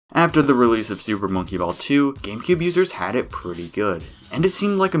After the release of Super Monkey Ball 2, GameCube users had it pretty good, and it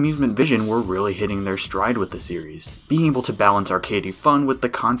seemed like Amusement Vision were really hitting their stride with the series, being able to balance arcadey fun with the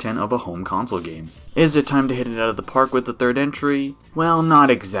content of a home console game. Is it time to hit it out of the park with the third entry? Well, not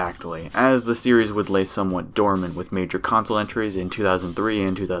exactly, as the series would lay somewhat dormant with major console entries in 2003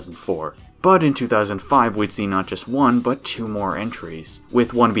 and 2004. But in 2005 we'd see not just one, but two more entries,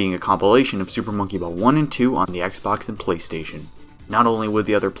 with one being a compilation of Super Monkey Ball 1 and 2 on the Xbox and PlayStation. Not only would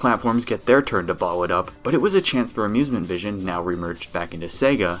the other platforms get their turn to blow it up, but it was a chance for Amusement Vision, now remerged back into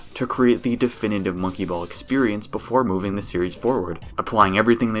SEGA, to create the definitive Monkey Ball experience before moving the series forward, applying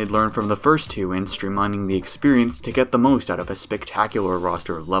everything they'd learned from the first two and streamlining the experience to get the most out of a spectacular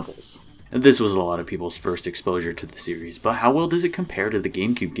roster of levels. This was a lot of people's first exposure to the series, but how well does it compare to the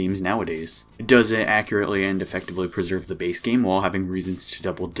GameCube games nowadays? Does it accurately and effectively preserve the base game while having reasons to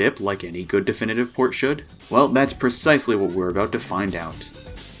double dip like any good definitive port should? Well, that's precisely what we're about to find out.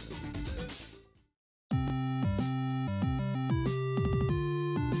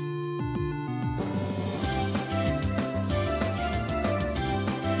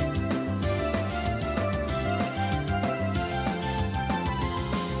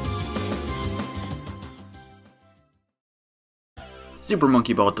 Super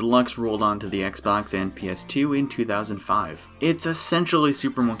Monkey Ball Deluxe rolled onto the Xbox and PS2 in 2005. It's essentially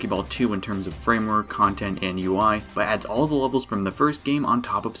Super Monkey Ball 2 in terms of framework, content, and UI, but adds all the levels from the first game on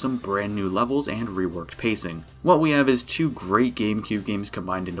top of some brand new levels and reworked pacing. What we have is two great GameCube games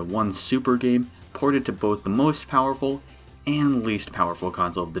combined into one super game, ported to both the most powerful and least powerful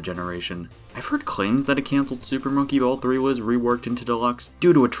console of the generation. I've heard claims that a cancelled Super Monkey Ball 3 was reworked into Deluxe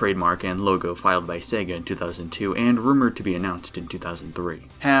due to a trademark and logo filed by SEGA in 2002 and rumored to be announced in 2003.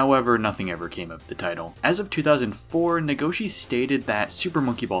 However, nothing ever came of the title. As of 2004, Nagoshi stated that Super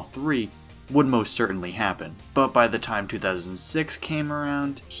Monkey Ball 3 would most certainly happen, but by the time 2006 came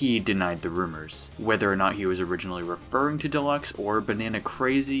around, he denied the rumors. Whether or not he was originally referring to Deluxe or Banana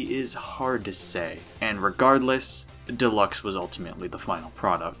Crazy is hard to say, and regardless, Deluxe was ultimately the final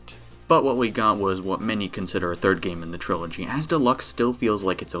product. But what we got was what many consider a third game in the trilogy, as Deluxe still feels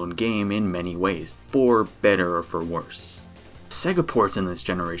like its own game in many ways, for better or for worse. SEGA ports in this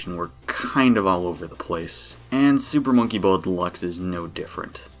generation were kind of all over the place, and Super Monkey Ball Deluxe is no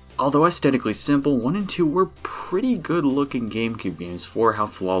different. Although aesthetically simple, 1 and 2 were pretty good looking GameCube games for how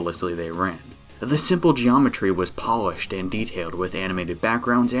flawlessly they ran. The simple geometry was polished and detailed with animated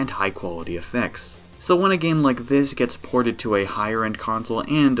backgrounds and high quality effects. So when a game like this gets ported to a higher end console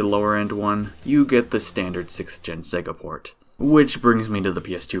and a lower end one, you get the standard 6th gen SEGA port. Which brings me to the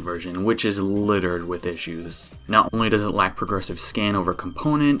PS2 version, which is littered with issues. Not only does it lack progressive scan over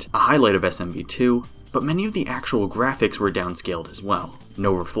component, a highlight of SMB2, but many of the actual graphics were downscaled as well.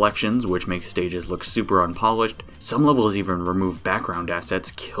 No reflections, which makes stages look super unpolished. Some levels even remove background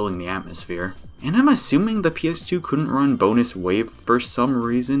assets, killing the atmosphere. And I'm assuming the PS2 couldn't run bonus wave for some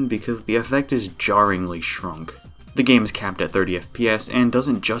reason because the effect is jarringly shrunk. The game is capped at 30 FPS and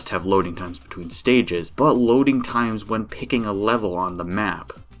doesn't just have loading times between stages, but loading times when picking a level on the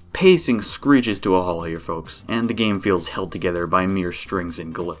map. Pacing screeches to a halt here, folks, and the game feels held together by mere strings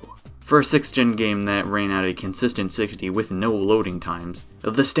and glue. For a 6th gen game that ran at a consistent 60 with no loading times,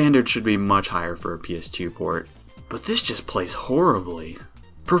 the standard should be much higher for a PS2 port. But this just plays horribly.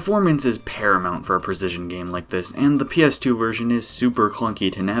 Performance is paramount for a precision game like this, and the PS2 version is super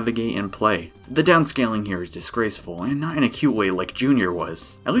clunky to navigate and play. The downscaling here is disgraceful, and not in a cute way like Junior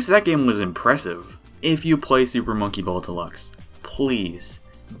was. At least that game was impressive. If you play Super Monkey Ball Deluxe, please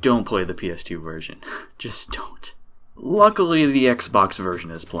don't play the PS2 version. Just don't. Luckily, the Xbox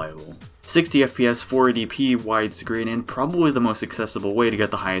version is playable. 60 FPS, 480p, widescreen, and probably the most accessible way to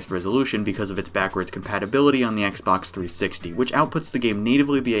get the highest resolution because of its backwards compatibility on the Xbox 360, which outputs the game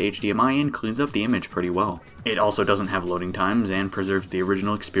natively via HDMI and cleans up the image pretty well. It also doesn't have loading times and preserves the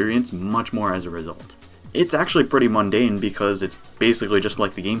original experience much more as a result. It's actually pretty mundane because it's basically just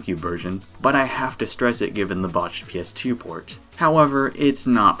like the GameCube version, but I have to stress it given the botched PS2 port. However, it's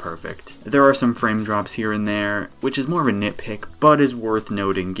not perfect. There are some frame drops here and there, which is more of a nitpick, but is worth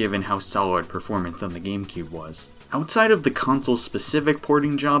noting given how solid performance on the GameCube was. Outside of the console-specific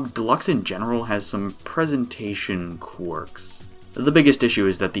porting job, Deluxe in general has some presentation quirks. The biggest issue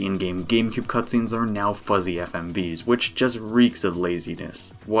is that the in-game GameCube cutscenes are now fuzzy FMVs, which just reeks of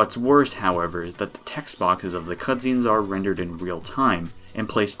laziness. What's worse, however, is that the text boxes of the cutscenes are rendered in real time and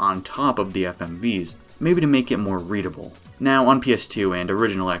placed on top of the FMVs, maybe to make it more readable. Now, on PS2 and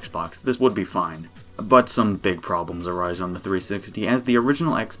original Xbox, this would be fine, but some big problems arise on the 360 as the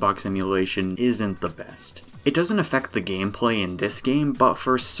original Xbox emulation isn't the best. It doesn't affect the gameplay in this game, but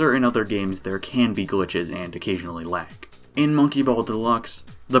for certain other games there can be glitches and occasionally lag. In Monkey Ball Deluxe,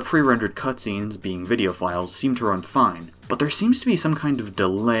 the pre-rendered cutscenes, being video files, seem to run fine, but there seems to be some kind of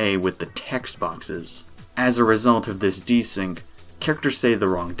delay with the text boxes. As a result of this desync, characters say the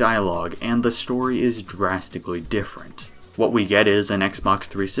wrong dialogue, and the story is drastically different. What we get is an Xbox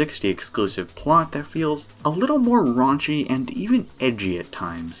 360 exclusive plot that feels a little more raunchy and even edgy at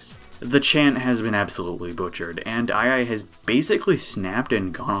times. The chant has been absolutely butchered, and II has basically snapped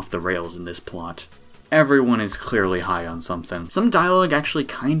and gone off the rails in this plot. Everyone is clearly high on something. Some dialogue actually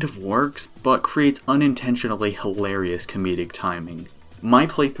kind of works, but creates unintentionally hilarious comedic timing. My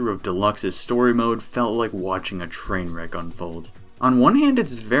playthrough of Deluxe's story mode felt like watching a train wreck unfold. On one hand,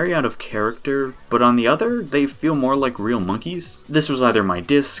 it's very out of character, but on the other, they feel more like real monkeys. This was either my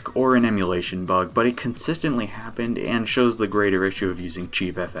disc or an emulation bug, but it consistently happened and shows the greater issue of using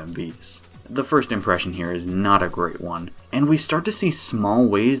cheap FMVs. The first impression here is not a great one, and we start to see small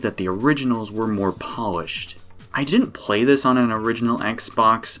ways that the originals were more polished. I didn't play this on an original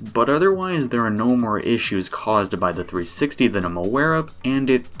Xbox, but otherwise there are no more issues caused by the 360 that I'm aware of, and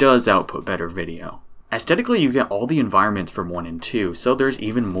it does output better video. Aesthetically, you get all the environments from 1 and 2, so there's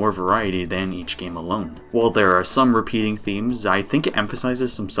even more variety than each game alone. While there are some repeating themes, I think it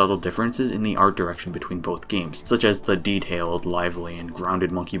emphasizes some subtle differences in the art direction between both games, such as the detailed, lively, and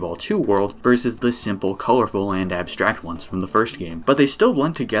grounded Monkey Ball 2 world versus the simple, colorful, and abstract ones from the first game. But they still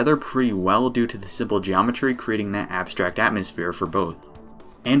blend together pretty well due to the simple geometry creating that abstract atmosphere for both.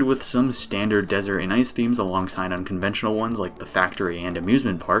 And with some standard desert and ice themes alongside unconventional ones like the factory and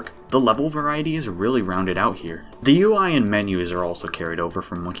amusement park, the level variety is really rounded out here. The UI and menus are also carried over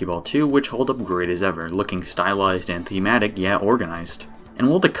from Monkey Ball 2, which hold up great as ever, looking stylized and thematic yet organized. And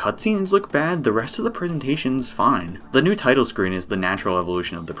while the cutscenes look bad, the rest of the presentation's fine. The new title screen is the natural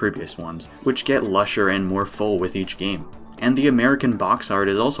evolution of the previous ones, which get lusher and more full with each game. And the American box art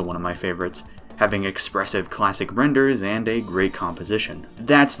is also one of my favorites, having expressive classic renders and a great composition.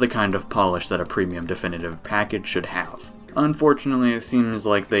 That's the kind of polish that a premium definitive package should have. Unfortunately, it seems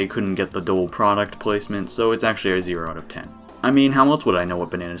like they couldn't get the dual product placement, so it's actually a 0 out of 10. I mean, how else would I know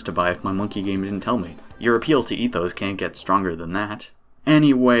what bananas to buy if my monkey game didn't tell me? Your appeal to ethos can't get stronger than that.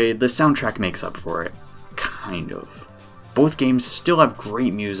 Anyway, the soundtrack makes up for it. Kind of. Both games still have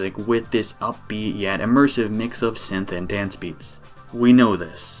great music with this upbeat yet immersive mix of synth and dance beats. We know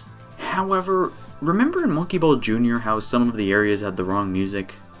this. However, remember in Monkey Ball Jr. how some of the areas had the wrong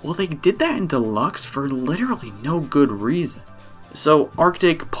music? Well, they did that in Deluxe for literally no good reason. So,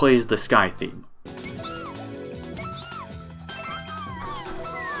 Arctic plays the Sky theme,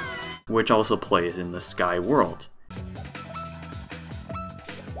 which also plays in the Sky world.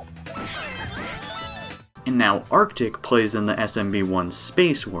 And now Arctic plays in the SMB1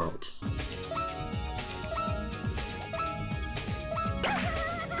 Space world.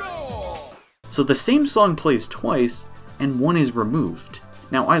 So the same song plays twice, and one is removed.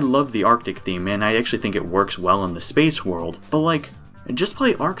 Now I love the Arctic theme, and I actually think it works well in the space world, but like, just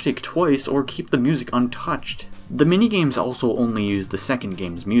play Arctic twice or keep the music untouched. The minigames also only use the second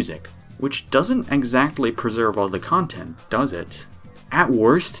game's music, which doesn't exactly preserve all the content, does it? At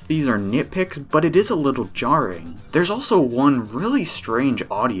worst, these are nitpicks, but it is a little jarring. There's also one really strange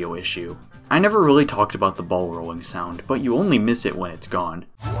audio issue. I never really talked about the ball rolling sound, but you only miss it when it's gone.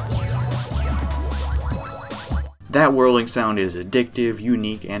 That whirling sound is addictive,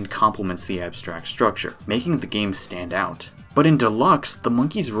 unique, and complements the abstract structure, making the game stand out. But in Deluxe, the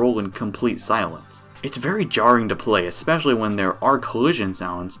monkeys roll in complete silence. It's very jarring to play, especially when there are collision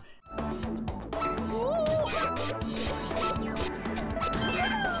sounds,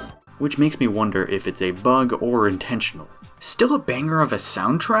 which makes me wonder if it's a bug or intentional. Still a banger of a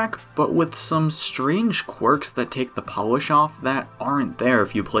soundtrack, but with some strange quirks that take the polish off that aren't there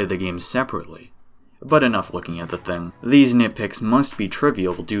if you play the game separately. But enough looking at the thing. These nitpicks must be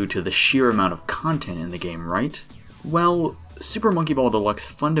trivial due to the sheer amount of content in the game, right? Well, Super Monkey Ball Deluxe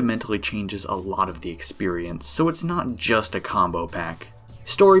fundamentally changes a lot of the experience, so it's not just a combo pack.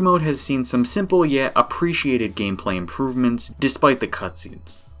 Story mode has seen some simple yet appreciated gameplay improvements despite the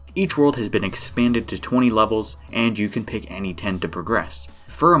cutscenes. Each world has been expanded to 20 levels, and you can pick any 10 to progress.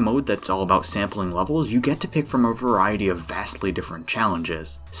 For a mode that's all about sampling levels, you get to pick from a variety of vastly different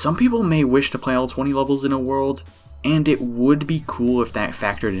challenges. Some people may wish to play all 20 levels in a world, and it would be cool if that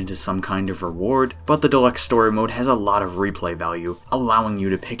factored into some kind of reward, but the Deluxe Story mode has a lot of replay value, allowing you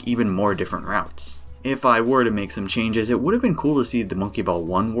to pick even more different routes. If I were to make some changes, it would have been cool to see the Monkey Ball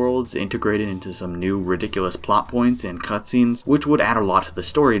 1 worlds integrated into some new ridiculous plot points and cutscenes, which would add a lot to the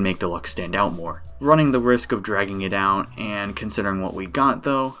story and make Deluxe stand out more. Running the risk of dragging it out, and considering what we got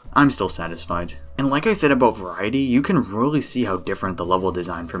though, I'm still satisfied. And like I said about variety, you can really see how different the level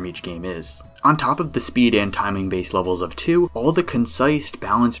design from each game is. On top of the speed and timing based levels of 2, all the concise,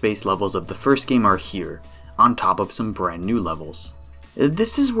 balance based levels of the first game are here, on top of some brand new levels.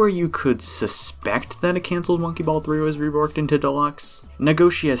 This is where you could suspect that a cancelled Monkey Ball 3 was reworked into Deluxe.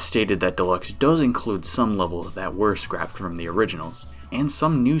 Nagoshi has stated that Deluxe does include some levels that were scrapped from the originals, and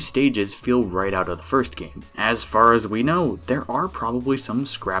some new stages feel right out of the first game. As far as we know, there are probably some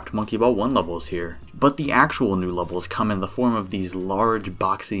scrapped Monkey Ball 1 levels here, but the actual new levels come in the form of these large,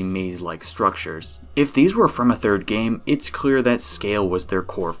 boxy, maze-like structures. If these were from a third game, it's clear that scale was their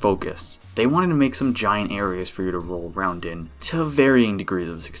core focus. They wanted to make some giant areas for you to roll around in, to varying degrees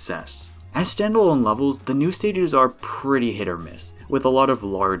of success. As standalone levels, the new stages are pretty hit or miss, with a lot of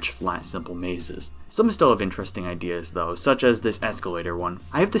large, flat, simple mazes. Some still have interesting ideas though, such as this escalator one.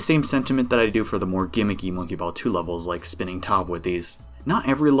 I have the same sentiment that I do for the more gimmicky Monkey Ball 2 levels like spinning top with these. Not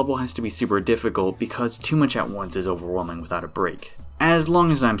every level has to be super difficult because too much at once is overwhelming without a break. As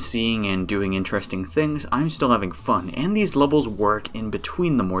long as I'm seeing and doing interesting things, I'm still having fun, and these levels work in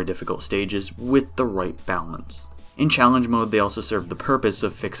between the more difficult stages with the right balance. In challenge mode, they also serve the purpose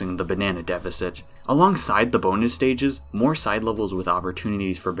of fixing the banana deficit. Alongside the bonus stages, more side levels with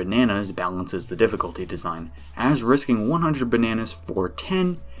opportunities for bananas balances the difficulty design, as risking 100 bananas for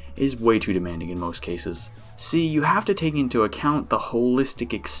 10 is way too demanding in most cases. See, you have to take into account the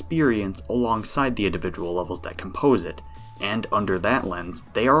holistic experience alongside the individual levels that compose it, and under that lens,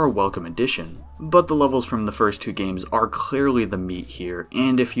 they are a welcome addition. But the levels from the first two games are clearly the meat here,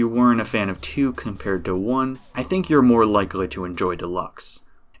 and if you weren't a fan of 2 compared to 1, I think you're more likely to enjoy Deluxe.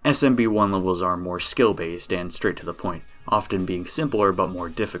 SMB 1 levels are more skill-based and straight to the point, often being simpler but more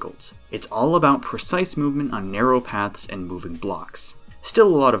difficult. It's all about precise movement on narrow paths and moving blocks. Still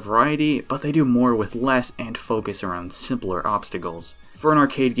a lot of variety, but they do more with less and focus around simpler obstacles. For an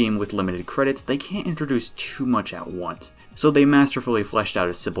arcade game with limited credits, they can't introduce too much at once, so they masterfully fleshed out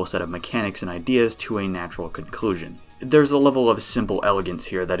a simple set of mechanics and ideas to a natural conclusion. There's a level of simple elegance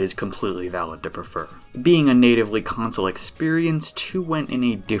here that is completely valid to prefer. Being a natively console experience, 2 went in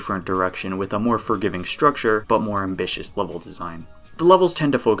a different direction with a more forgiving structure, but more ambitious level design. The levels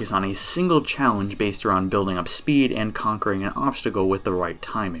tend to focus on a single challenge based around building up speed and conquering an obstacle with the right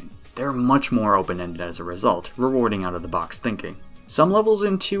timing. They're much more open-ended as a result, rewarding out-of-the-box thinking. Some levels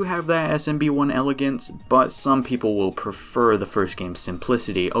in 2 have that SMB1 elegance, but some people will prefer the first game's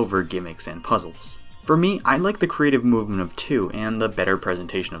simplicity over gimmicks and puzzles. For me, I like the creative movement of 2 and the better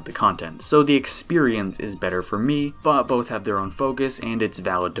presentation of the content, so the experience is better for me, but both have their own focus and it's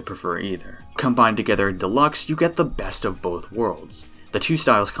valid to prefer either. Combined together in Deluxe, you get the best of both worlds. The 2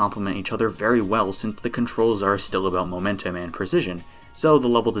 styles complement each other very well since the controls are still about momentum and precision, so the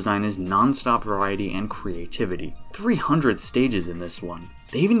level design is non-stop variety and creativity. 300 stages in this one.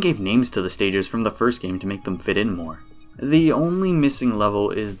 They even gave names to the stages from the first game to make them fit in more. The only missing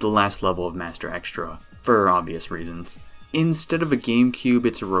level is the last level of Master Extra, for obvious reasons. Instead of a GameCube,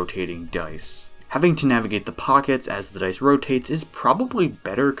 it's a rotating dice. Having to navigate the pockets as the dice rotates is probably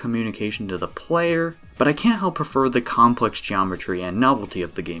better communication to the player, but I can't help prefer the complex geometry and novelty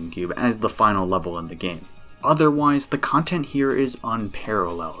of the GameCube as the final level in the game. Otherwise, the content here is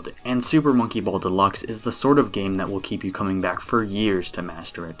unparalleled, and Super Monkey Ball Deluxe is the sort of game that will keep you coming back for years to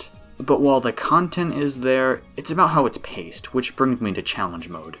master it. But while the content is there, it's about how it's paced, which brings me to challenge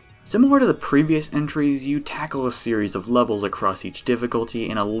mode. Similar to the previous entries, you tackle a series of levels across each difficulty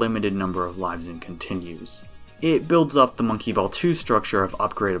in a limited number of lives and continues. It builds off the Monkey Ball 2 structure of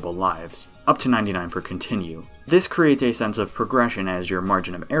upgradable lives, up to 99 per continue. This creates a sense of progression as your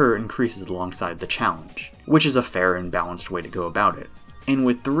margin of error increases alongside the challenge, which is a fair and balanced way to go about it. And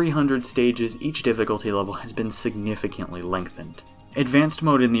with 300 stages, each difficulty level has been significantly lengthened. Advanced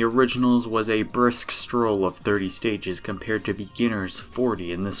mode in the originals was a brisk stroll of 30 stages compared to beginner's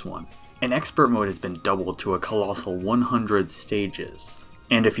 40 in this one. And expert mode has been doubled to a colossal 100 stages.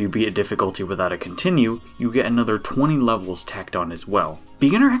 And if you beat a difficulty without a continue, you get another 20 levels tacked on as well.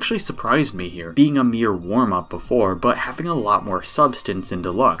 Beginner actually surprised me here, being a mere warm-up before, but having a lot more substance in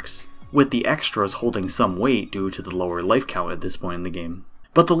Deluxe, with the extras holding some weight due to the lower life count at this point in the game.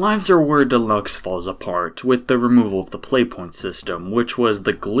 But the lives are where Deluxe falls apart, with the removal of the playpoint system, which was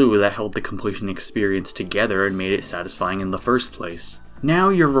the glue that held the completion experience together and made it satisfying in the first place. Now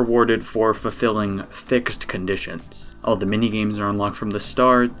you're rewarded for fulfilling fixed conditions. All the minigames are unlocked from the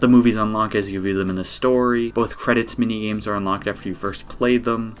start, the movies unlock as you view them in the story, both credits minigames are unlocked after you first play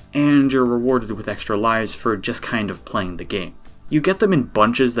them, and you're rewarded with extra lives for just kind of playing the game. You get them in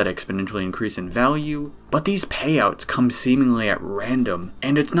bunches that exponentially increase in value, but these payouts come seemingly at random,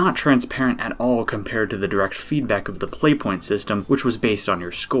 and it's not transparent at all compared to the direct feedback of the playpoint system, which was based on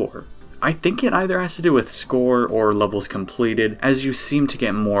your score. I think it either has to do with score or levels completed, as you seem to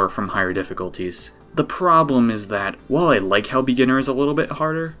get more from higher difficulties. The problem is that, while I like how beginner is a little bit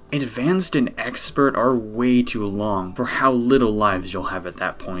harder, advanced and expert are way too long for how little lives you'll have at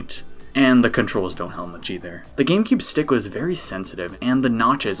that point. And the controls don't help much either. The GameCube stick was very sensitive, and the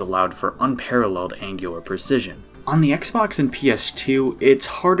notches allowed for unparalleled angular precision. On the Xbox and PS2, it's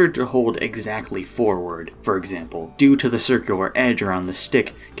harder to hold exactly forward, for example, due to the circular edge around the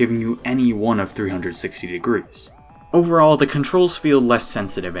stick giving you any one of 360 degrees. Overall, the controls feel less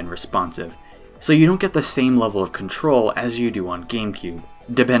sensitive and responsive, so you don't get the same level of control as you do on GameCube.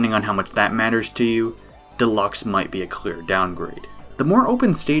 Depending on how much that matters to you, Deluxe might be a clear downgrade. The more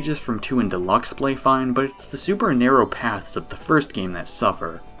open stages from 2 and Deluxe play fine, but it's the super narrow paths of the first game that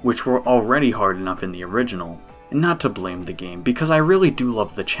suffer, which were already hard enough in the original. Not to blame the game, because I really do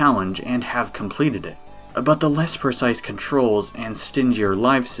love the challenge and have completed it. But the less precise controls and stingier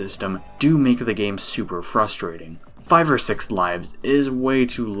live system do make the game super frustrating. 5 or 6 lives is way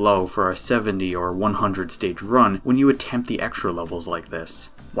too low for a 70 or 100 stage run when you attempt the extra levels like this.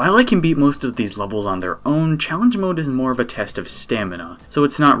 While I can beat most of these levels on their own, challenge mode is more of a test of stamina, so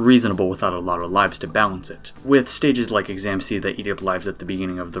it's not reasonable without a lot of lives to balance it. With stages like Exam C that eat up lives at the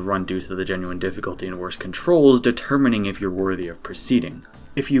beginning of the run due to the genuine difficulty and worse controls determining if you're worthy of proceeding.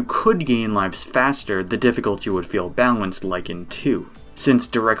 If you could gain lives faster, the difficulty would feel balanced like in 2, since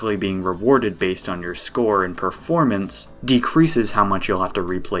directly being rewarded based on your score and performance decreases how much you'll have to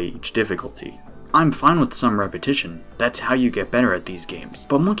replay each difficulty. I'm fine with some repetition, that's how you get better at these games,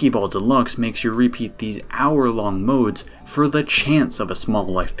 but Monkey Ball Deluxe makes you repeat these hour-long modes for the chance of a small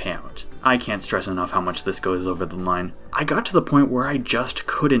life payout. I can't stress enough how much this goes over the line. I got to the point where I just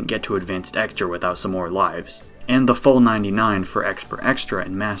couldn't get to Advanced Extra without some more lives, and the full 99 for Expert Extra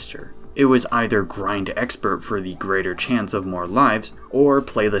and Master. It was either grind Expert for the greater chance of more lives, or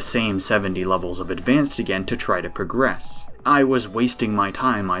play the same 70 levels of Advanced again to try to progress. I was wasting my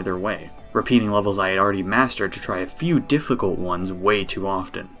time either way, repeating levels I had already mastered to try a few difficult ones way too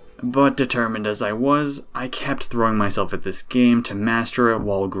often. But determined as I was, I kept throwing myself at this game to master it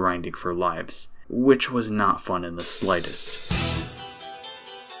while grinding for lives, which was not fun in the slightest.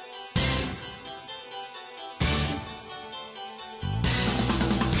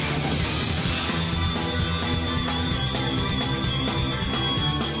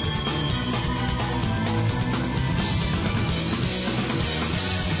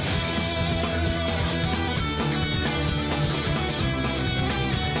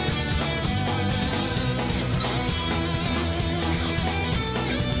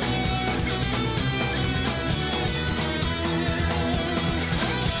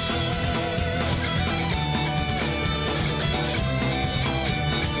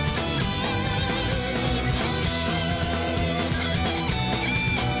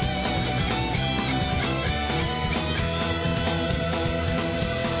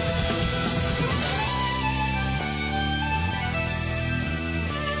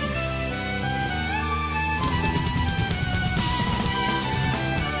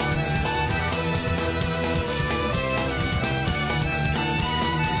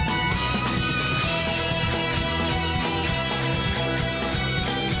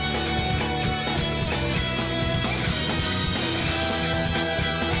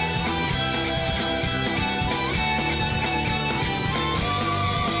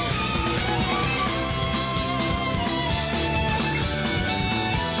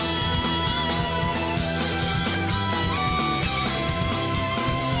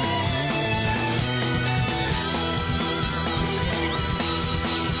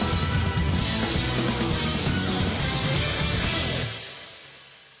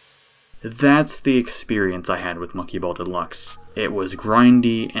 That's the experience I had with Monkey Ball Deluxe. It was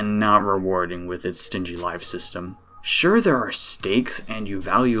grindy and not rewarding with its stingy life system. Sure, there are stakes and you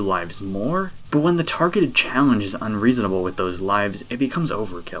value lives more, but when the targeted challenge is unreasonable with those lives, it becomes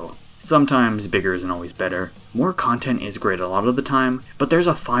overkill. Sometimes bigger isn't always better. More content is great a lot of the time, but there's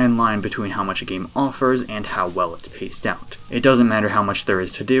a fine line between how much a game offers and how well it's paced out. It doesn't matter how much there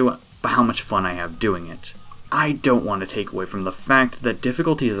is to do, but how much fun I have doing it. I don't want to take away from the fact that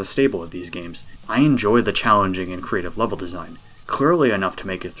difficulty is a staple of these games. I enjoy the challenging and creative level design, clearly enough to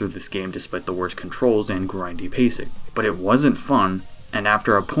make it through this game despite the worst controls and grindy pacing. But it wasn't fun, and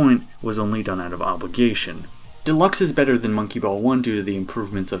after a point, was only done out of obligation. Deluxe is better than Monkey Ball 1 due to the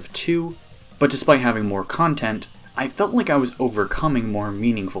improvements of 2, but despite having more content, I felt like I was overcoming more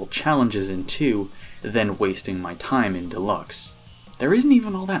meaningful challenges in 2 than wasting my time in Deluxe. There isn't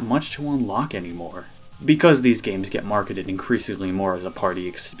even all that much to unlock anymore. Because these games get marketed increasingly more as a party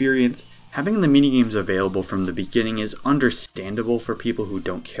experience, having the minigames available from the beginning is understandable for people who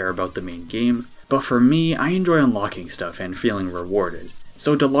don't care about the main game, but for me, I enjoy unlocking stuff and feeling rewarded,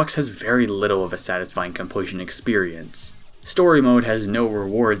 so Deluxe has very little of a satisfying completion experience. Story mode has no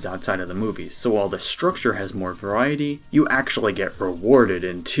rewards outside of the movies, so while the structure has more variety, you actually get rewarded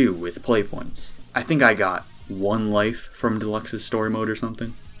in 2 with play points. I think I got 1 life from Deluxe's story mode or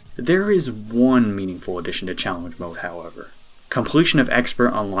something. There is one meaningful addition to challenge mode, however. Completion of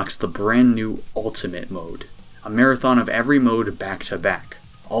Expert unlocks the brand new Ultimate mode, a marathon of every mode back to back,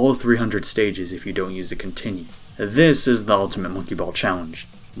 all 300 stages if you don't use the continue. This is the Ultimate Monkey Ball Challenge.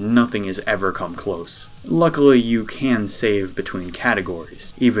 Nothing has ever come close. Luckily, you can save between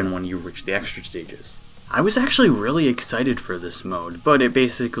categories, even when you reach the extra stages. I was actually really excited for this mode, but it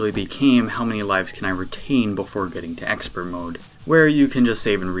basically became how many lives can I retain before getting to Expert mode, where you can just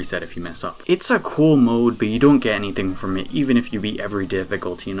save and reset if you mess up. It's a cool mode, but you don't get anything from it even if you beat every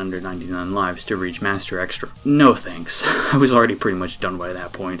difficulty in under 99 lives to reach Master Extra. No thanks, I was already pretty much done by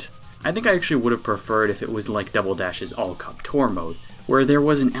that point. I think I actually would have preferred if it was like Double Dash's All Cup Tour mode, where there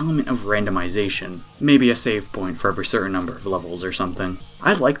was an element of randomization, maybe a save point for every certain number of levels or something.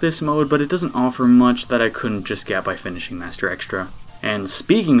 I like this mode, but it doesn't offer much that I couldn't just get by finishing Master Extra. And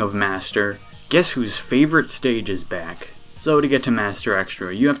speaking of Master, guess whose favorite stage is back? So to get to Master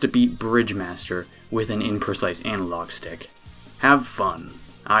Extra, you have to beat Bridge Master with an imprecise analog stick. Have fun.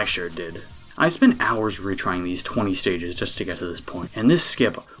 I sure did. I spent hours retrying these 20 stages just to get to this point, and this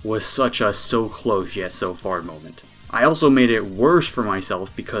skip was such a so close yet so far moment. I also made it worse for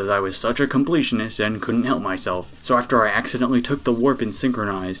myself because I was such a completionist and couldn't help myself, so after I accidentally took the warp and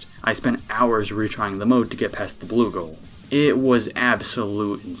synchronized, I spent hours retrying the mode to get past the blue goal. It was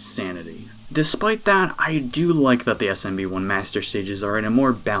absolute insanity. Despite that, I do like that the SMB1 Master stages are in a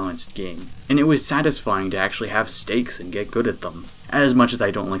more balanced game, and it was satisfying to actually have stakes and get good at them. As much as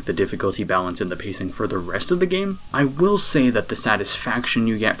I don't like the difficulty balance and the pacing for the rest of the game, I will say that the satisfaction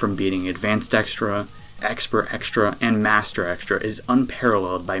you get from beating Advanced Extra, Expert Extra, and Master Extra is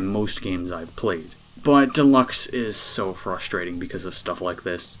unparalleled by most games I've played. But Deluxe is so frustrating because of stuff like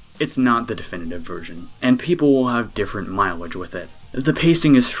this. It's not the definitive version, and people will have different mileage with it. The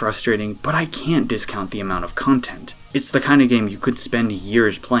pacing is frustrating, but I can't discount the amount of content. It's the kind of game you could spend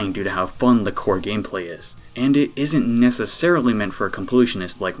years playing due to how fun the core gameplay is, and it isn't necessarily meant for a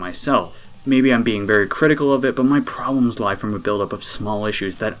completionist like myself. Maybe I'm being very critical of it, but my problems lie from a buildup of small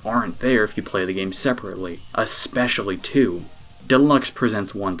issues that aren't there if you play the game separately, especially 2. Deluxe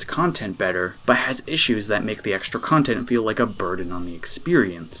presents 1's content better, but has issues that make the extra content feel like a burden on the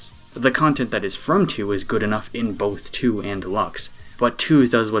experience. The content that is from 2 is good enough in both 2 and Deluxe, but 2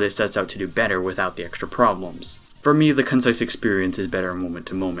 does what it sets out to do better without the extra problems. For me, the concise experience is better moment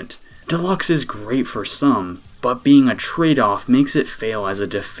to moment. Deluxe is great for some, but being a trade-off makes it fail as a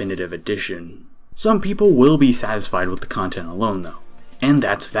definitive edition. Some people will be satisfied with the content alone though, and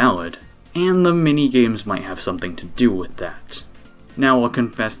that's valid, and the mini-games might have something to do with that. Now I'll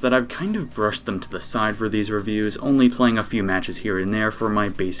confess that I've kind of brushed them to the side for these reviews, only playing a few matches here and there for my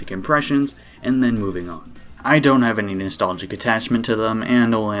basic impressions, and then moving on. I don't have any nostalgic attachment to them,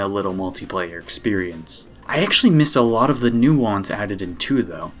 and only a little multiplayer experience. I actually missed a lot of the nuance added in 2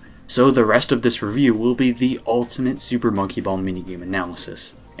 though, so the rest of this review will be the ultimate Super Monkey Ball minigame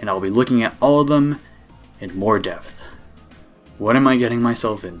analysis, and I'll be looking at all of them in more depth. What am I getting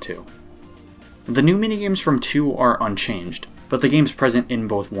myself into? The new minigames from 2 are unchanged, but the games present in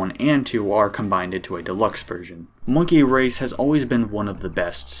both 1 and 2 are combined into a deluxe version. Monkey Race has always been one of the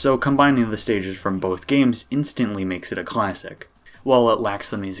best, so combining the stages from both games instantly makes it a classic. While it lacks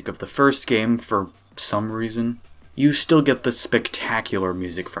the music of the first game for some reason, you still get the spectacular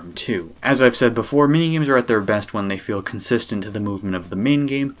music from 2. As I've said before, minigames are at their best when they feel consistent to the movement of the main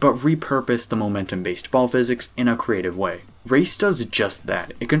game, but repurpose the momentum-based ball physics in a creative way. Race does just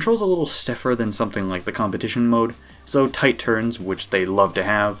that. It controls a little stiffer than something like the competition mode, so tight turns, which they love to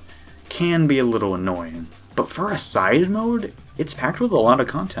have, can be a little annoying. But for a side mode, it's packed with a lot of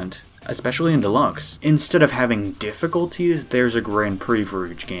content, especially in Deluxe. Instead of having difficulties, there's a Grand Prix for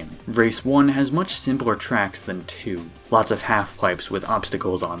each game. Race 1 has much simpler tracks than 2, lots of half-pipes with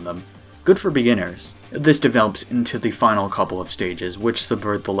obstacles on them. Good for beginners. This develops into the final couple of stages, which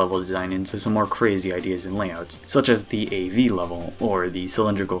subvert the level design into some more crazy ideas and layouts, such as the AV level, or the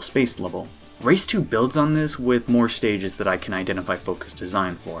cylindrical space level. Race 2 builds on this with more stages that I can identify focused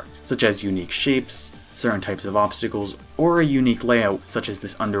design for, such as unique shapes, certain types of obstacles, or a unique layout such as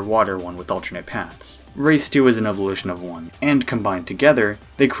this underwater one with alternate paths. Race 2 is an evolution of 1, and combined together,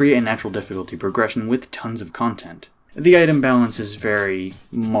 they create a natural difficulty progression with tons of content. The item balance is very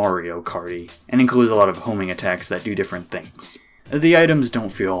Mario Kart-y, and includes a lot of homing attacks that do different things. The items don't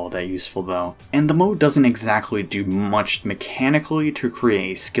feel all that useful though, and the mode doesn't exactly do much mechanically to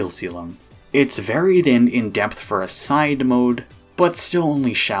create a skill ceiling. It's varied and in-depth for a side mode, but still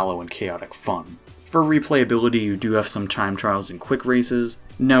only shallow and chaotic fun. For replayability, you do have some time trials and quick races,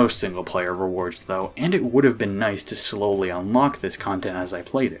 no single player rewards though, and it would have been nice to slowly unlock this content as I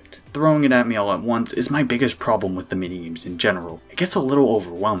played it. Throwing it at me all at once is my biggest problem with the minigames in general. It gets a little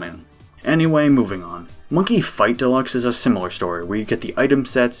overwhelming. Anyway, moving on. Monkey Fight Deluxe is a similar story, where you get the item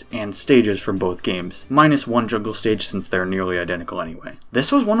sets and stages from both games, minus one jungle stage since they're nearly identical anyway.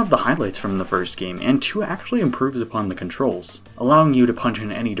 This was one of the highlights from the first game, and 2 actually improves upon the controls, allowing you to punch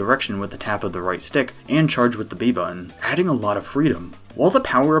in any direction with the tap of the right stick, and charge with the B button, adding a lot of freedom. While the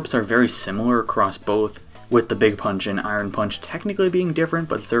power-ups are very similar across both, with the Big Punch and Iron Punch technically being different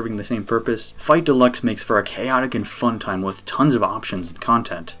but serving the same purpose, Fight Deluxe makes for a chaotic and fun time with tons of options and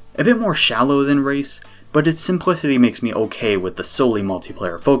content. A bit more shallow than Race, but its simplicity makes me okay with the solely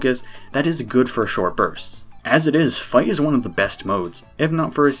multiplayer focus that is good for short bursts. As it is, Fight is one of the best modes, if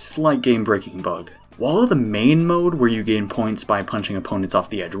not for a slight game-breaking bug. While the main mode, where you gain points by punching opponents off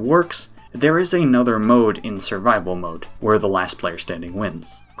the edge, works, there is another mode in survival mode, where the last player standing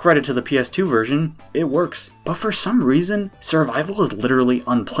wins. Credit to the PS2 version, it works, but for some reason, survival is literally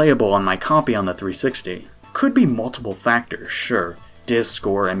unplayable on my copy on the 360. Could be multiple factors, sure, disc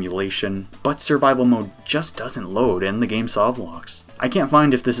or emulation, but survival mode just doesn't load and the game soft locks. I can't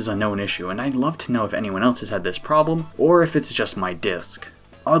find if this is a known issue, and I'd love to know if anyone else has had this problem, or if it's just my disc.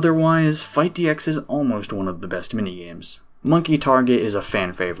 Otherwise, Fight DX is almost one of the best minigames. Monkey Target is a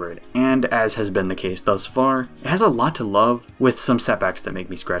fan favorite, and as has been the case thus far, it has a lot to love, with some setbacks that make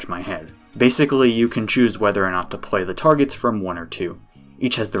me scratch my head. Basically, you can choose whether or not to play the targets from 1 or 2.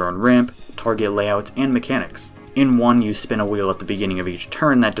 Each has their own ramp, target layouts, and mechanics. In 1, you spin a wheel at the beginning of each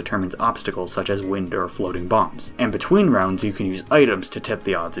turn that determines obstacles such as wind or floating bombs, and between rounds you can use items to tip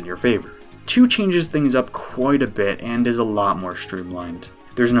the odds in your favor. 2 changes things up quite a bit and is a lot more streamlined.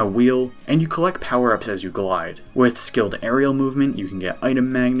 There's no wheel, and you collect power-ups as you glide. With skilled aerial movement, you can get item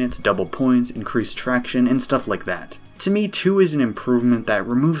magnets, double points, increased traction, and stuff like that. To me, 2 is an improvement that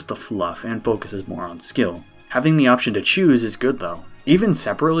removes the fluff and focuses more on skill. Having the option to choose is good though. Even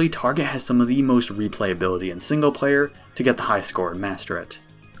separately, Target has some of the most replayability in single player to get the high score and master it.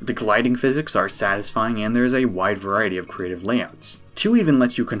 The gliding physics are satisfying and there's a wide variety of creative layouts. 2 even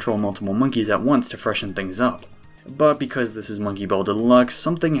lets you control multiple monkeys at once to freshen things up. But because this is Monkey Ball Deluxe,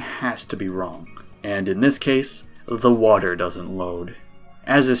 something has to be wrong. And in this case, the water doesn't load.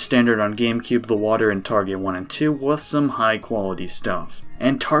 As is standard on GameCube, the water in Target 1 and 2 was some high quality stuff.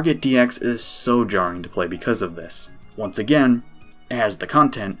 And Target DX is so jarring to play because of this. Once again, it has the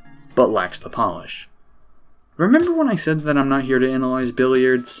content, but lacks the polish. Remember when I said that I'm not here to analyze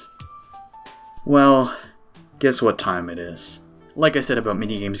billiards? Well, guess what time it is. Like I said about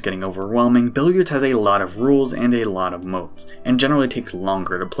minigames getting overwhelming, billiards has a lot of rules and a lot of modes, and generally takes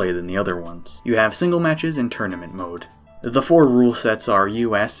longer to play than the other ones. You have single matches and tournament mode. The 4 rule sets are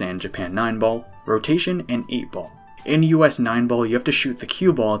US and Japan 9-ball, rotation, and 8-ball. In US 9-ball, you have to shoot the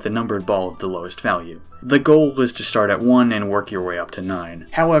cue ball at the numbered ball of the lowest value. The goal is to start at 1 and work your way up to 9.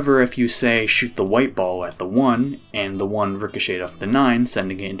 However, if you say shoot the white ball at the 1, and the 1 ricocheted off the 9,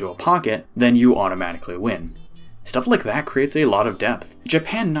 sending it into a pocket, then you automatically win. Stuff like that creates a lot of depth.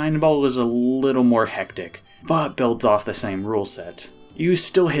 Japan 9-ball is a little more hectic, but builds off the same rule set. You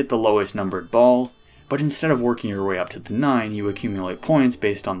still hit the lowest numbered ball, but instead of working your way up to the 9, you accumulate points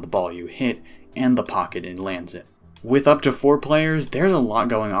based on the ball you hit and the pocket it lands in. With up to 4 players, there's a lot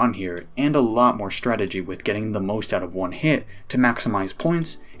going on here, and a lot more strategy with getting the most out of one hit to maximize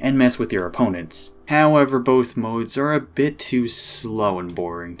points and mess with your opponents. However, both modes are a bit too slow and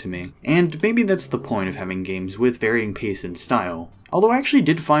boring to me, and maybe that's the point of having games with varying pace and style. Although I actually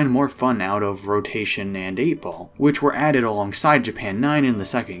did find more fun out of Rotation and 8-ball, which were added alongside Japan 9 in the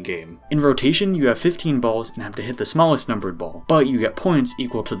second game. In Rotation, you have 15 balls and have to hit the smallest numbered ball, but you get points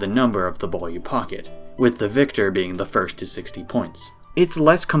equal to the number of the ball you pocket, with the victor being the first to 60 points. It's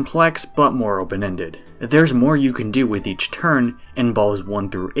less complex, but more open-ended. There's more you can do with each turn, and balls 1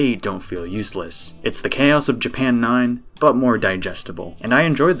 through 8 don't feel useless. It's the chaos of Japan 9, but more digestible, and I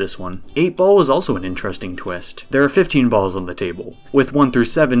enjoyed this one. 8-ball is also an interesting twist. There are 15 balls on the table, with 1 through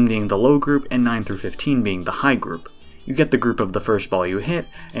 7 being the low group and 9 through 15 being the high group. You get the group of the first ball you hit,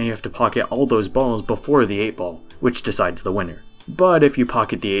 and you have to pocket all those balls before the 8-ball, which decides the winner. but if you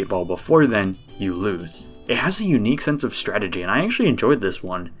pocket the 8 ball before then, you lose. It has a unique sense of strategy, and I actually enjoyed this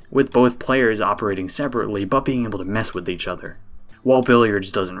one, with both players operating separately but being able to mess with each other. While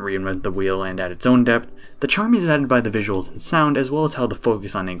billiards doesn't reinvent the wheel and add its own depth, the charm is added by the visuals and sound, as well as how the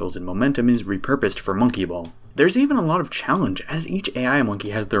focus on angles and momentum is repurposed for Monkey Ball. There's even a lot of challenge, as each AI monkey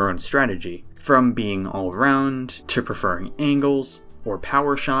has their own strategy, from being all round, to preferring angles, or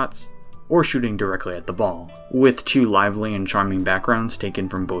power shots, or shooting directly at the ball. With 2 lively and charming backgrounds taken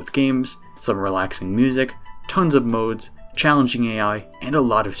from both games, some relaxing music, tons of modes, challenging AI, and a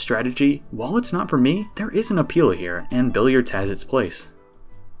lot of strategy, while it's not for me, there is an appeal here, and billiards has its place.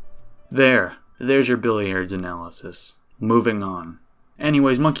 There's your billiards analysis. Moving on.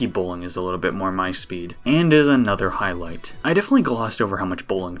 Anyways, monkey bowling is a little bit more my speed, and is another highlight. I definitely glossed over how much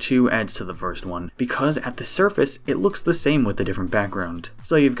Bowling 2 adds to the first one, because at the surface, it looks the same with a different background.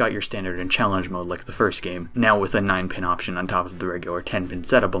 So you've got your standard and challenge mode like the first game, now with a 9-pin option on top of the regular 10-pin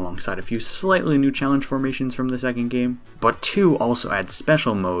setup alongside a few slightly new challenge formations from the second game. But 2 also adds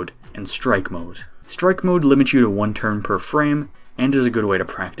special mode and strike mode. Strike mode limits you to 1 turn per frame, and is a good way to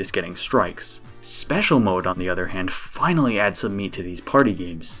practice getting strikes. Special mode, on the other hand, finally adds some meat to these party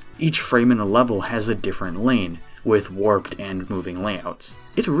games. Each frame in a level has a different lane, with warped and moving layouts.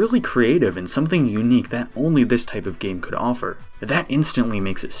 It's really creative and something unique that only this type of game could offer. That instantly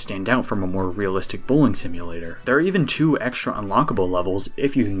makes it stand out from a more realistic bowling simulator. There are even 2 extra unlockable levels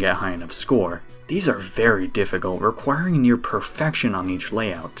if you can get high enough score. These are very difficult, requiring near perfection on each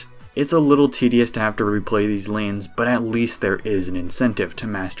layout. It's a little tedious to have to replay these lanes, but at least there is an incentive to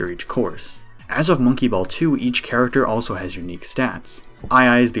master each course. As of Monkey Ball 2, each character also has unique stats.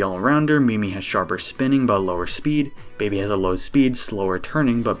 Ai is the all-rounder, Mimi has sharper spinning but lower speed, Baby has a low speed, slower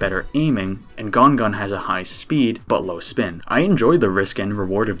turning but better aiming, and Gon Gon has a high speed but low spin. I enjoy the risk and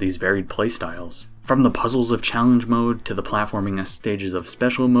reward of these varied playstyles. From the puzzles of challenge mode, to the platforming stages of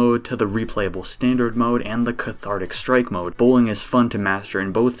special mode, to the replayable standard mode, and the cathartic strike mode, bowling is fun to master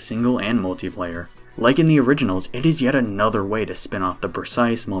in both single and multiplayer. Like in the originals, it is yet another way to spin off the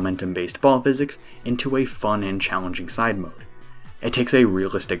precise, momentum-based ball physics into a fun and challenging side mode. It takes a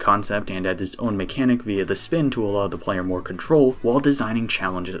realistic concept and adds its own mechanic via the spin to allow the player more control while designing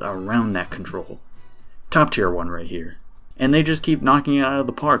challenges around that control. Top tier one right here. And they just keep knocking it out of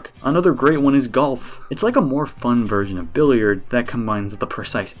the park. Another great one is golf. It's like a more fun version of billiards that combines the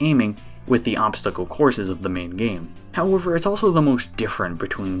precise aiming with the obstacle courses of the main game. However, it's also the most different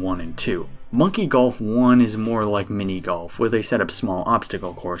between 1 and 2. Monkey Golf 1 is more like mini golf, where they set up small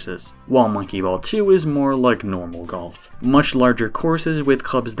obstacle courses, while Monkey Ball 2 is more like normal golf. Much larger courses with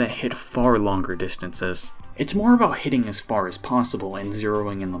clubs that hit far longer distances. It's more about hitting as far as possible and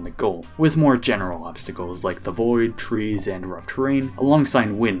zeroing in on the goal, with more general obstacles like the void, trees, and rough terrain,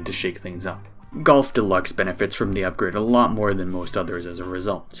 alongside wind to shake things up. Golf Deluxe benefits from the upgrade a lot more than most others as a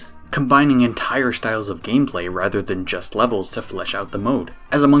result, combining entire styles of gameplay rather than just levels to flesh out the mode.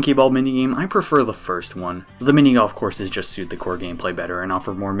 As a Monkey Ball minigame, I prefer the first one. The mini-golf courses just suit the core gameplay better and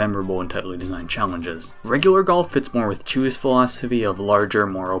offer more memorable and tightly designed challenges. Regular golf fits more with 2's philosophy of larger,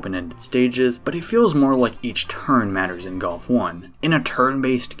 more open-ended stages, but it feels more like each turn matters in Golf 1. In a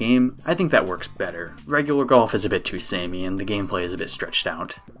turn-based game, I think that works better. Regular golf is a bit too samey and the gameplay is a bit stretched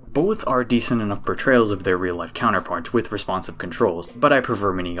out. Both are decent enough portrayals of their real-life counterparts with responsive controls, but I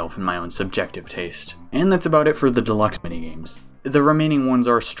prefer mini-golf in my own subjective taste. And that's about it for the deluxe minigames. The remaining ones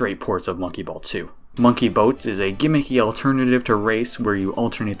are straight ports of Monkey Ball 2. Monkey Boats is a gimmicky alternative to race where you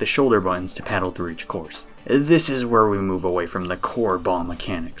alternate the shoulder buttons to paddle through each course. This is where we move away from the core ball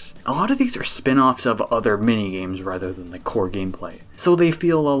mechanics. A lot of these are spin-offs of other minigames rather than the core gameplay, so they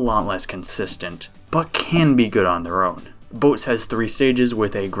feel a lot less consistent, but can be good on their own. Boats has 3 stages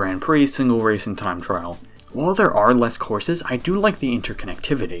with a Grand Prix, single race, and time trial. While there are less courses, I do like the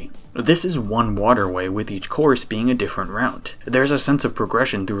interconnectivity. This is one waterway with each course being a different route. There's a sense of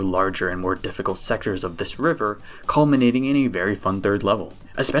progression through larger and more difficult sectors of this river, culminating in a very fun third level.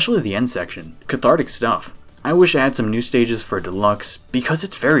 Especially the end section. Cathartic stuff. I wish I had some new stages for Deluxe, because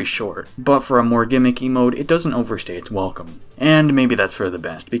it's very short, but for a more gimmicky mode, it doesn't overstay its welcome. And maybe that's for the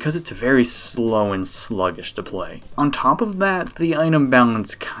best, because it's very slow and sluggish to play. On top of that, the item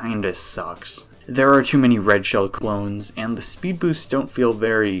balance kinda sucks. There are too many red shell clones, and the speed boosts don't feel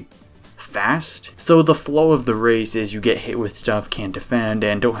very fast, so the flow of the race is you get hit with stuff, can't defend,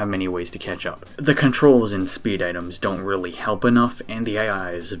 and don't have many ways to catch up. The controls in speed items don't really help enough, and the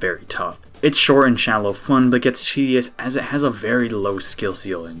AI is very tough. It's short and shallow fun, but gets tedious as it has a very low skill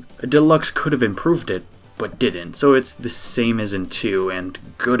ceiling. Deluxe could have improved it, but didn't, so it's the same as in 2, and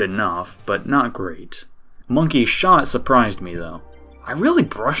good enough, but not great. Monkey Shot surprised me though. I really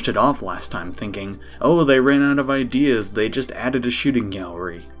brushed it off last time thinking, oh, they ran out of ideas, they just added a shooting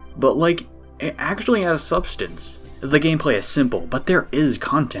gallery. But like, it actually has substance. The gameplay is simple, but there is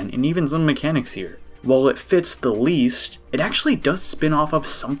content and even some mechanics here. While it fits the least, it actually does spin off of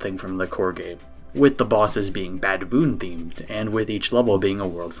something from the core game, with the bosses being baboon themed, and with each level being a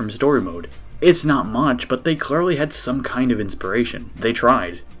world from story mode. It's not much, but they clearly had some kind of inspiration. They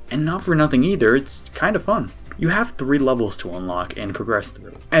tried. And not for nothing either, it's kind of fun. You have 3 levels to unlock and progress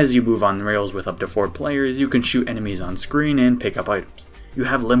through. As you move on rails with up to 4 players, you can shoot enemies on screen and pick up items. You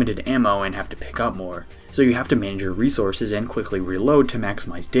have limited ammo and have to pick up more, so you have to manage your resources and quickly reload to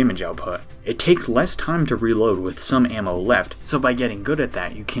maximize damage output. It takes less time to reload with some ammo left, so by getting good at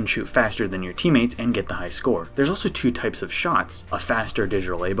that, you can shoot faster than your teammates and get the high score. There's also 2 types of shots, a faster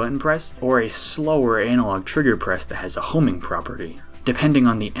digital A button press, or a slower analog trigger press that has a homing property. Depending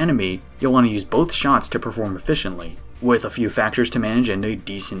on the enemy, you'll want to use both shots to perform efficiently. With a few factors to manage and a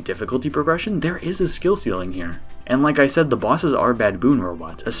decent difficulty progression, there is a skill ceiling here. And like I said, the bosses are baboon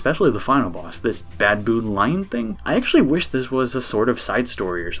robots, especially the final boss, this baboon lion thing. I actually wish this was a sort of side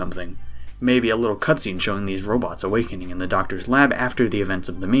story or something. Maybe a little cutscene showing these robots awakening in the doctor's lab after the events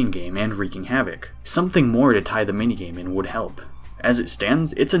of the main game and wreaking havoc. Something more to tie the minigame in would help. As it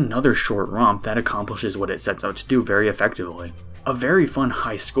stands, it's another short romp that accomplishes what it sets out to do very effectively. A very fun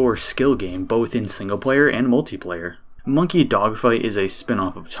high-score skill game both in single-player and multiplayer. Monkey Dogfight is a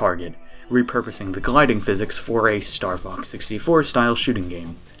spin-off of Target, repurposing the gliding physics for a Star Fox 64 style shooting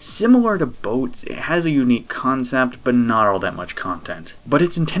game. Similar to Boats, it has a unique concept but not all that much content, but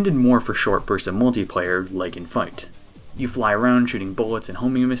it's intended more for short-person multiplayer like in Fight. You fly around shooting bullets and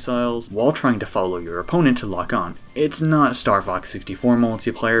homing missiles while trying to follow your opponent to lock on. It's not Star Fox 64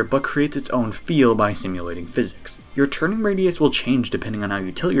 multiplayer, but creates its own feel by simulating physics. Your turning radius will change depending on how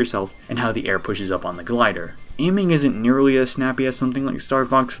you tilt yourself and how the air pushes up on the glider. Aiming isn't nearly as snappy as something like Star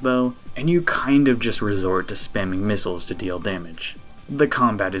Fox though, and you kind of just resort to spamming missiles to deal damage. The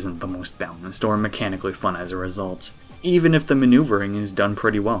combat isn't the most balanced or mechanically fun as a result, even if the maneuvering is done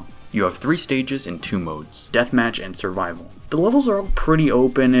pretty well. You have 3 stages in 2 modes, Deathmatch and Survival. The levels are all pretty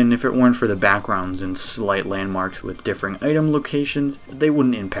open, and if it weren't for the backgrounds and slight landmarks with differing item locations, they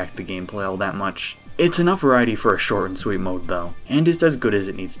wouldn't impact the gameplay all that much. It's enough variety for a short and sweet mode though, and it's as good as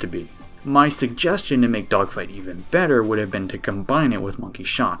it needs to be. My suggestion to make Dogfight even better would have been to combine it with Monkey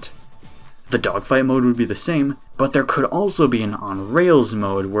Shot. The Dogfight mode would be the same, but there could also be an on-rails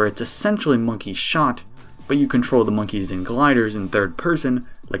mode where it's essentially Monkey Shot, but you control the monkeys and gliders in third person,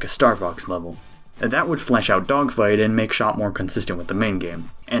 like a Star Fox level. That would flesh out Dogfight and make Shot more consistent with the main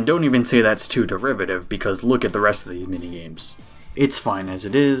game. And don't even say that's too derivative, because look at the rest of these minigames. It's fine as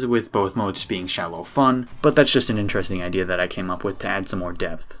it is, with both modes being shallow fun, but that's just an interesting idea that I came up with to add some more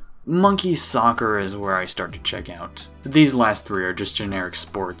depth. Monkey Soccer is where I start to check out. These last 3 are just generic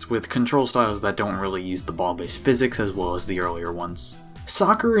sports, with control styles that don't really use the ball-based physics as well as the earlier ones.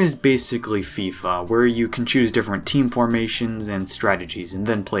 Soccer is basically FIFA, where you can choose different team formations and strategies and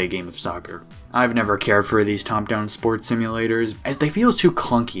then play a game of soccer. I've never cared for these top-down sports simulators, as they feel too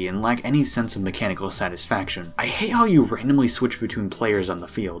clunky and lack any sense of mechanical satisfaction. I hate how you randomly switch between players on the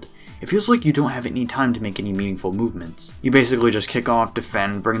field. It feels like you don't have any time to make any meaningful movements. You basically just kick off,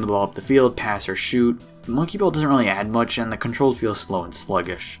 defend, bring the ball up the field, pass or shoot. Monkey Ball doesn't really add much and the controls feel slow and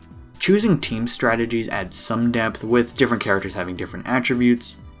sluggish. Choosing team strategies adds some depth, with different characters having different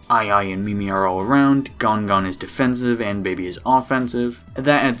attributes. Ai and Mimi are all around, Gon is defensive, and Baby is offensive.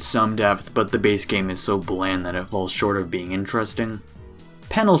 That adds some depth, but the base game is so bland that it falls short of being interesting.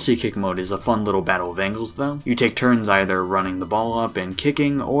 Penalty kick mode is a fun little battle of angles though. You take turns either running the ball up and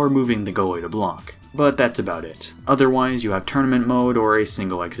kicking, or moving the goalie to block. But that's about it. Otherwise, you have tournament mode or a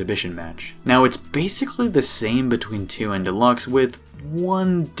single exhibition match. Now it's basically the same between 2 and Deluxe, with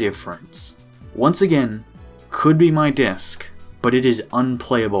one difference. Once again, could be my disc, but it is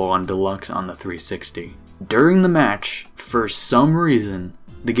unplayable on Deluxe on the 360. During the match, for some reason,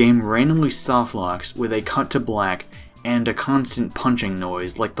 the game randomly softlocks with a cut to black and a constant punching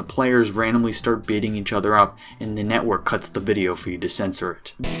noise, like the players randomly start beating each other up and the network cuts the video feed to censor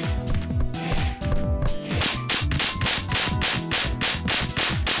it.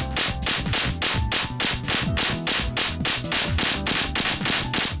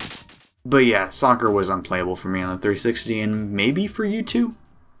 But yeah, soccer was unplayable for me on the 360, and maybe for you too?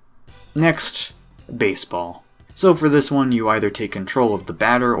 Next, baseball. So for this one, you either take control of the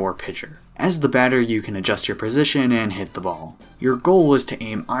batter or pitcher. As the batter, you can adjust your position and hit the ball. Your goal is to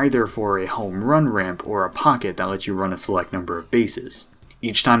aim either for a home run ramp or a pocket that lets you run a select number of bases.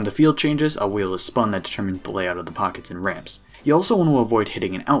 Each time the field changes, a wheel is spun that determines the layout of the pockets and ramps. You also want to avoid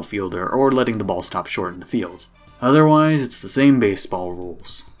hitting an outfielder or letting the ball stop short in the field. Otherwise, it's the same baseball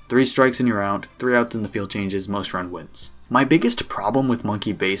rules. 3 strikes and you're out, 3 outs in the field changes, most run wins. My biggest problem with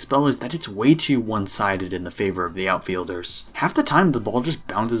Monkey Baseball is that it's way too one-sided in the favor of the outfielders. Half the time the ball just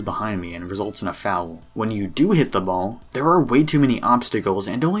bounces behind me and results in a foul. When you do hit the ball, there are way too many obstacles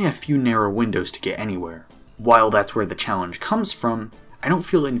and only a few narrow windows to get anywhere. While that's where the challenge comes from, I don't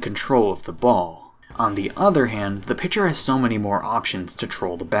feel in control of the ball. On the other hand, the pitcher has so many more options to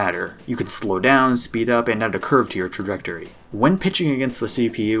troll the batter. You can slow down, speed up, and add a curve to your trajectory. When pitching against the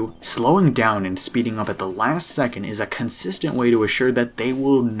CPU, slowing down and speeding up at the last second is a consistent way to assure that they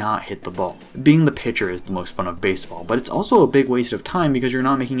will not hit the ball. Being the pitcher is the most fun of baseball, but it's also a big waste of time because you're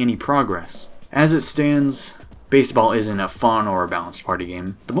not making any progress. As it stands, baseball isn't a fun or a balanced party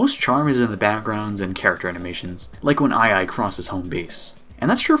game. The most charm is in the backgrounds and character animations, like when II crosses home base. And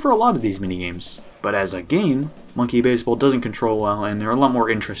that's true for a lot of these minigames. But as a game, Monkey Baseball doesn't control well, and there are a lot more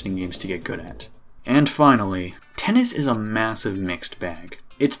interesting games to get good at. And finally, tennis is a massive mixed bag.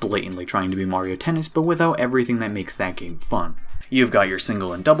 It's blatantly trying to be Mario Tennis, but without everything that makes that game fun. You've got your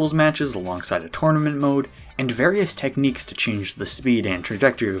single and doubles matches alongside a tournament mode, and various techniques to change the speed and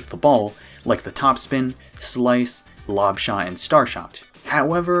trajectory of the ball, like the topspin, slice, lob shot, and star shot.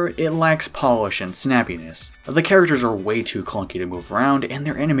 However, it lacks polish and snappiness. The characters are way too clunky to move around, and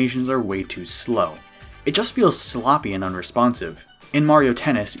their animations are way too slow. It just feels sloppy and unresponsive. In Mario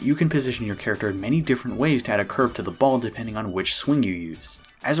Tennis, you can position your character in many different ways to add a curve to the ball depending on which swing you use.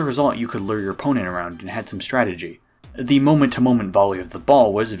 As a result, you could lure your opponent around and had some strategy. The moment-to-moment volley of the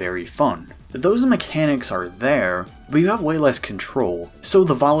ball was very fun. Those mechanics are there, but you have way less control, so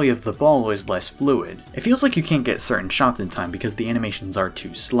the volley of the ball is less fluid. It feels like you can't get certain shots in time because the animations are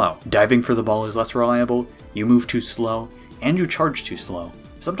too slow. Diving for the ball is less reliable, you move too slow, and you charge too slow.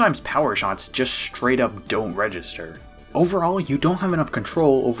 Sometimes power shots just straight up don't register. Overall, you don't have enough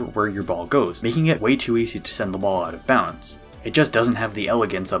control over where your ball goes, making it way too easy to send the ball out of bounds. It just doesn't have the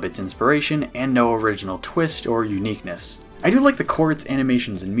elegance of its inspiration and no original twist or uniqueness. I do like the courts,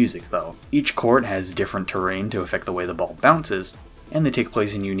 animations, and music though. Each court has different terrain to affect the way the ball bounces, and they take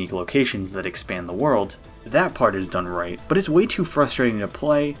place in unique locations that expand the world. That part is done right, but it's way too frustrating to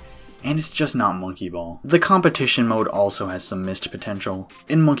play, and it's just not Monkey Ball. The competition mode also has some missed potential.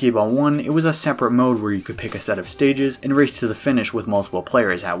 In Monkey Ball 1, it was a separate mode where you could pick a set of stages and race to the finish with multiple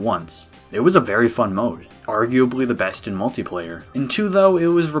players at once. It was a very fun mode, arguably the best in multiplayer. In 2 though, it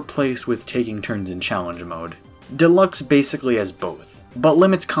was replaced with taking turns in challenge mode. Deluxe basically has both, but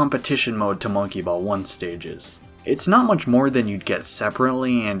limits competition mode to Monkey Ball 1 stages. It's not much more than you'd get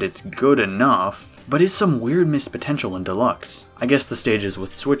separately, and it's good enough, but is some weird missed potential in Deluxe. I guess the stages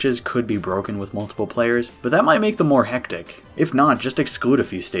with switches could be broken with multiple players, but that might make them more hectic. If not, just exclude a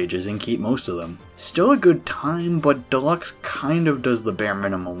few stages and keep most of them. Still a good time, but Deluxe kind of does the bare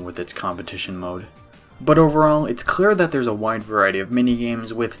minimum with its competition mode. But overall, it's clear that there's a wide variety of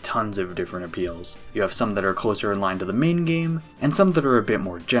minigames with tons of different appeals. You have some that are closer in line to the main game, and some that are a bit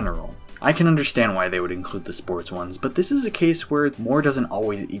more general. I can understand why they would include the sports ones, but this is a case where more doesn't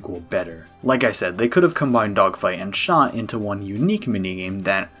always equal better. Like I said, they could have combined Dogfight and Shot into one unique minigame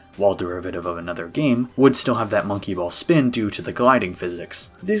that, while derivative of another game, would still have that monkey ball spin due to the gliding physics.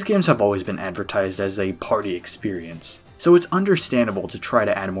 These games have always been advertised as a party experience, so it's understandable to try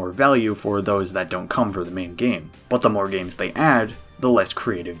to add more value for those that don't come for the main game. But the more games they add, the less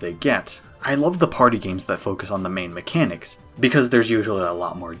creative they get. I love the party games that focus on the main mechanics, because there's usually a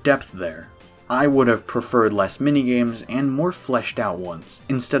lot more depth there. I would have preferred less minigames and more fleshed out ones,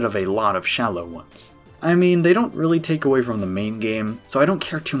 instead of a lot of shallow ones. I mean, they don't really take away from the main game, so I don't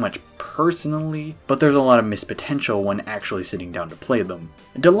care too much personally, but there's a lot of missed potential when actually sitting down to play them.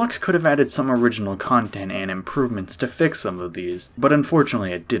 Deluxe could have added some original content and improvements to fix some of these, but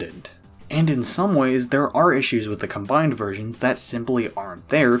unfortunately it didn't. And in some ways, there are issues with the combined versions that simply aren't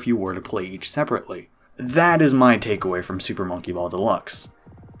there if you were to play each separately. That is my takeaway from Super Monkey Ball Deluxe.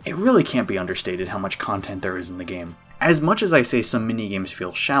 It really can't be understated how much content there is in the game. As much as I say some minigames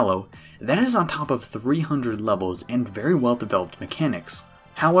feel shallow, that is on top of 300 levels and very well developed mechanics.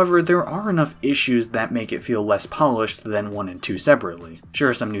 However, there are enough issues that make it feel less polished than 1 and 2 separately.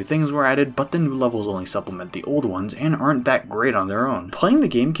 Sure, some new things were added, but the new levels only supplement the old ones and aren't that great on their own. Playing the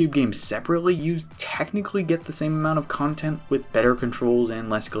GameCube games separately, you technically get the same amount of content with better controls and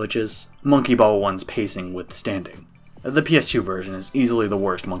less glitches. Monkey Ball 1's pacing withstanding. The PS2 version is easily the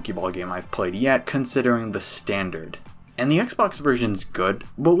worst Monkey Ball game I've played yet, considering the standard. And the Xbox version's good,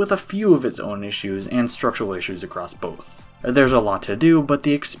 but with a few of its own issues and structural issues across both. There's a lot to do, but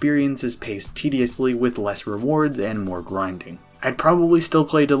the experience is paced tediously with less rewards and more grinding. I'd probably still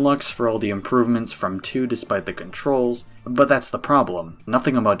play Deluxe for all the improvements from 2 despite the controls, but that's the problem.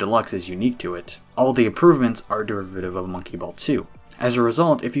 Nothing about Deluxe is unique to it. All the improvements are derivative of Monkey Ball 2. As a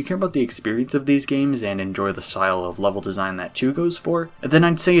result, if you care about the experience of these games and enjoy the style of level design that 2 goes for, then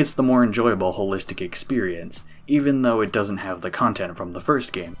I'd say it's the more enjoyable holistic experience, even though it doesn't have the content from the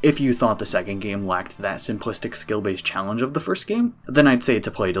first game. If you thought the second game lacked that simplistic skill-based challenge of the first game, then I'd say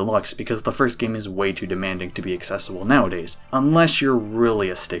to play Deluxe because the first game is way too demanding to be accessible nowadays, unless you're really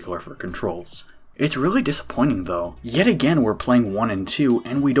a stickler for controls. It's really disappointing though. Yet again we're playing 1 and 2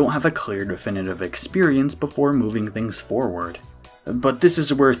 and we don't have a clear definitive experience before moving things forward. But this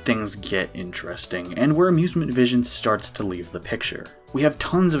is where things get interesting, and where Amusement Vision starts to leave the picture. We have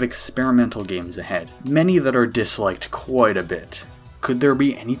tons of experimental games ahead, many that are disliked quite a bit. Could there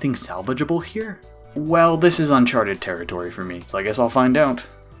be anything salvageable here? Well, this is uncharted territory for me, so I guess I'll find out.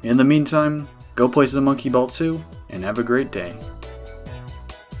 In the meantime, go play some Monkey Ball 2, and have a great day.